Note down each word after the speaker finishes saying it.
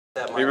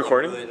That Are you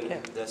recording?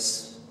 Yeah.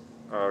 This.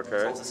 Oh, okay.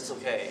 As long as this is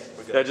okay,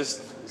 we're good. Yeah,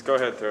 just go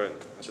ahead through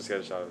it. Let's just get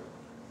a shot of it.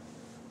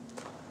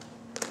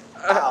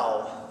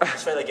 Ow.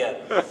 Let's try that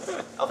again. I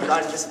was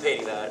not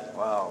anticipating that.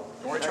 Wow.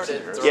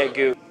 Yeah,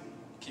 goo.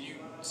 Can you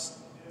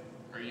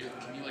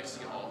like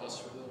see all of us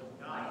for the...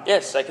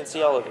 Yes, I can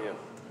see all of you.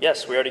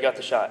 Yes, we already got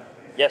the shot.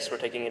 Yes, we're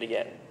taking it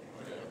again.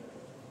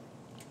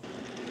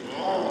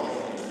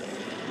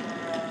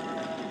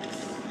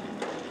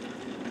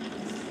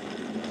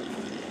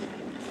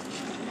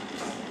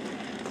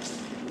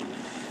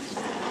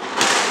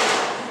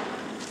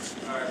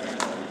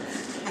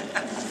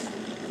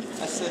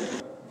 That's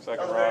it. Second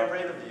That was very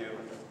brave of you.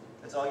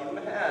 That's all you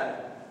even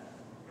had.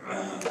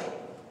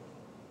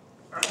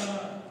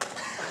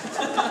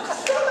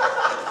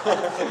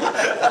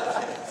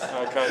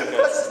 Okay.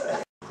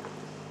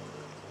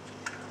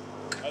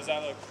 How's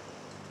that look?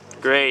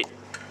 Great.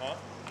 Huh?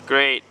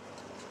 Great.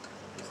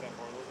 You stand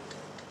forward a little bit.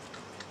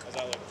 How's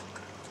that look?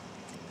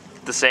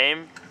 The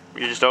same?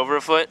 You're just over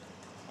a foot?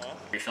 Huh?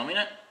 Are you filming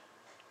it?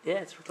 Yeah,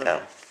 it's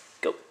recording.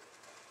 Go.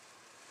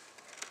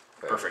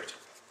 Perfect.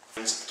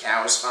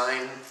 Cow's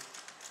fine.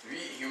 You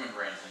eat human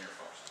brains in your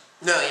folks.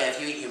 No, yeah, if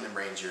you eat human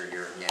brains, you're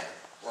yeah.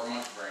 Or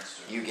monkey brains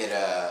too. You get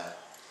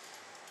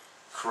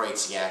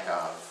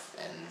Kreutzjakov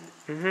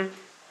and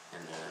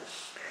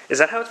Is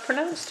that how it's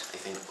pronounced?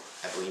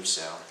 I believe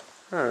so.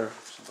 Huh.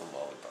 The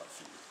lollipop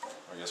feet.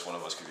 I guess one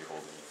of us could be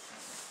holding it.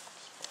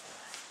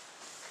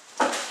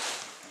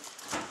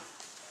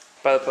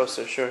 By the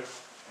poster, sure.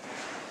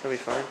 That'll be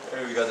fine.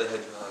 Hey, we got the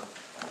hedgehog.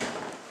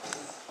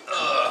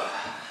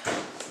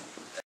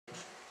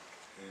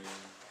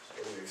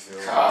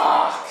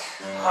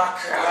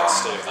 The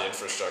state of the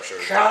infrastructure.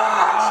 It's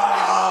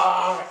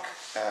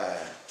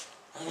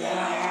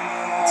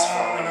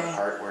falling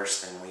apart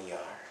worse than we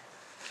are.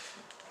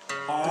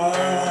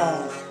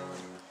 Oh,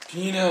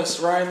 penis.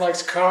 Ryan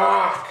likes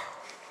cock.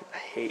 I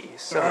hate you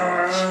so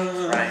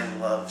much. Ryan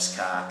loves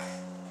cock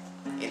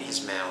in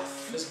his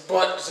mouth. His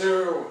butt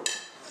too.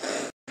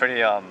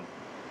 Pretty,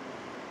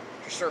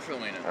 Just start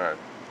filming it. Alright.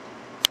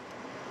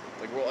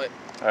 Like roll it.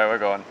 Alright, we're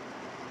going.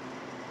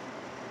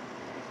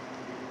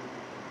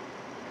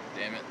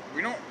 Damn it.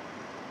 We don't.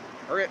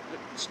 Hurry up.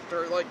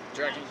 Start like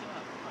jacking.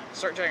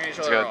 Start jacking each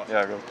It's other good. off.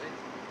 Yeah, go. Do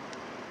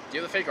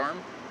you have the fake arm?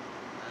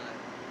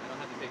 I don't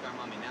have the fake arm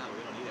on me now.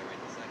 We don't need it right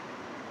this second.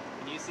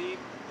 Can you see?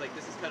 Like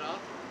this is cut off.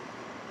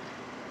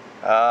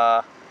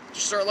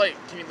 Just start like.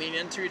 Can you lean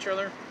into each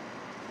other?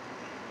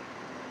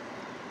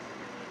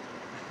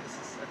 This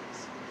is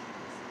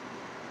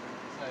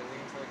sorry,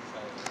 lean towards each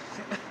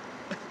other.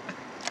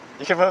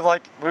 You can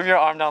move your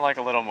arm down like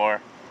a little more.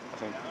 I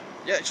think.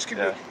 Yeah, just keep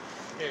Yeah. moving.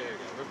 Here we go.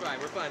 We're fine.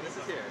 We're fine. This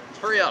is here.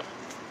 Hurry up.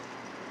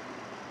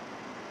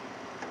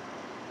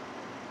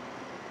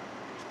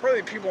 There's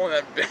probably people in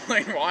that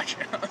building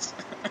watching us.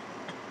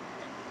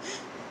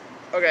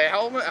 Okay,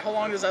 how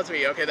long does that have to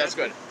be? Okay, that's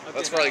good. Okay,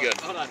 That's probably good.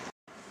 Hold on.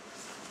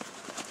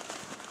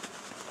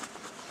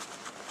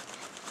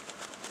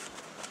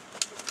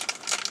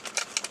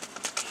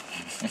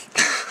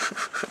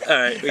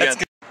 Alright, we got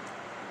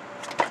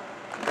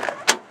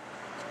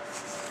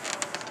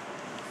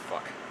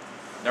Fuck.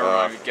 Never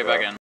mind. Get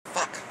back in.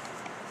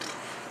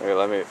 Okay,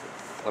 let me.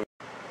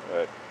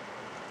 Alright.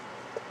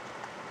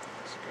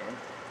 Let's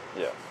go.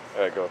 Yeah.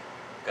 Alright, go.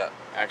 Got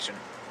action.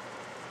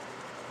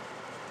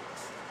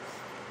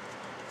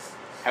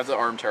 Have the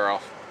arm tear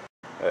off.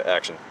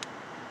 Action.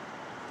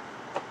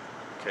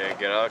 Okay,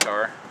 get out of the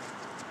car.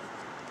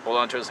 Hold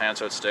on to his hand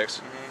so it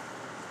sticks.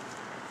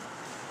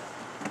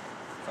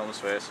 Film his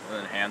face, and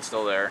then hand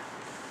still there.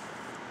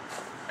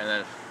 And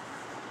then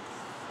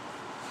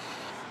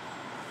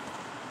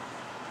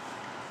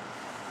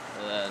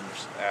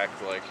just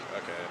act like,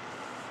 okay.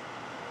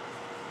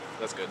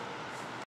 That's good.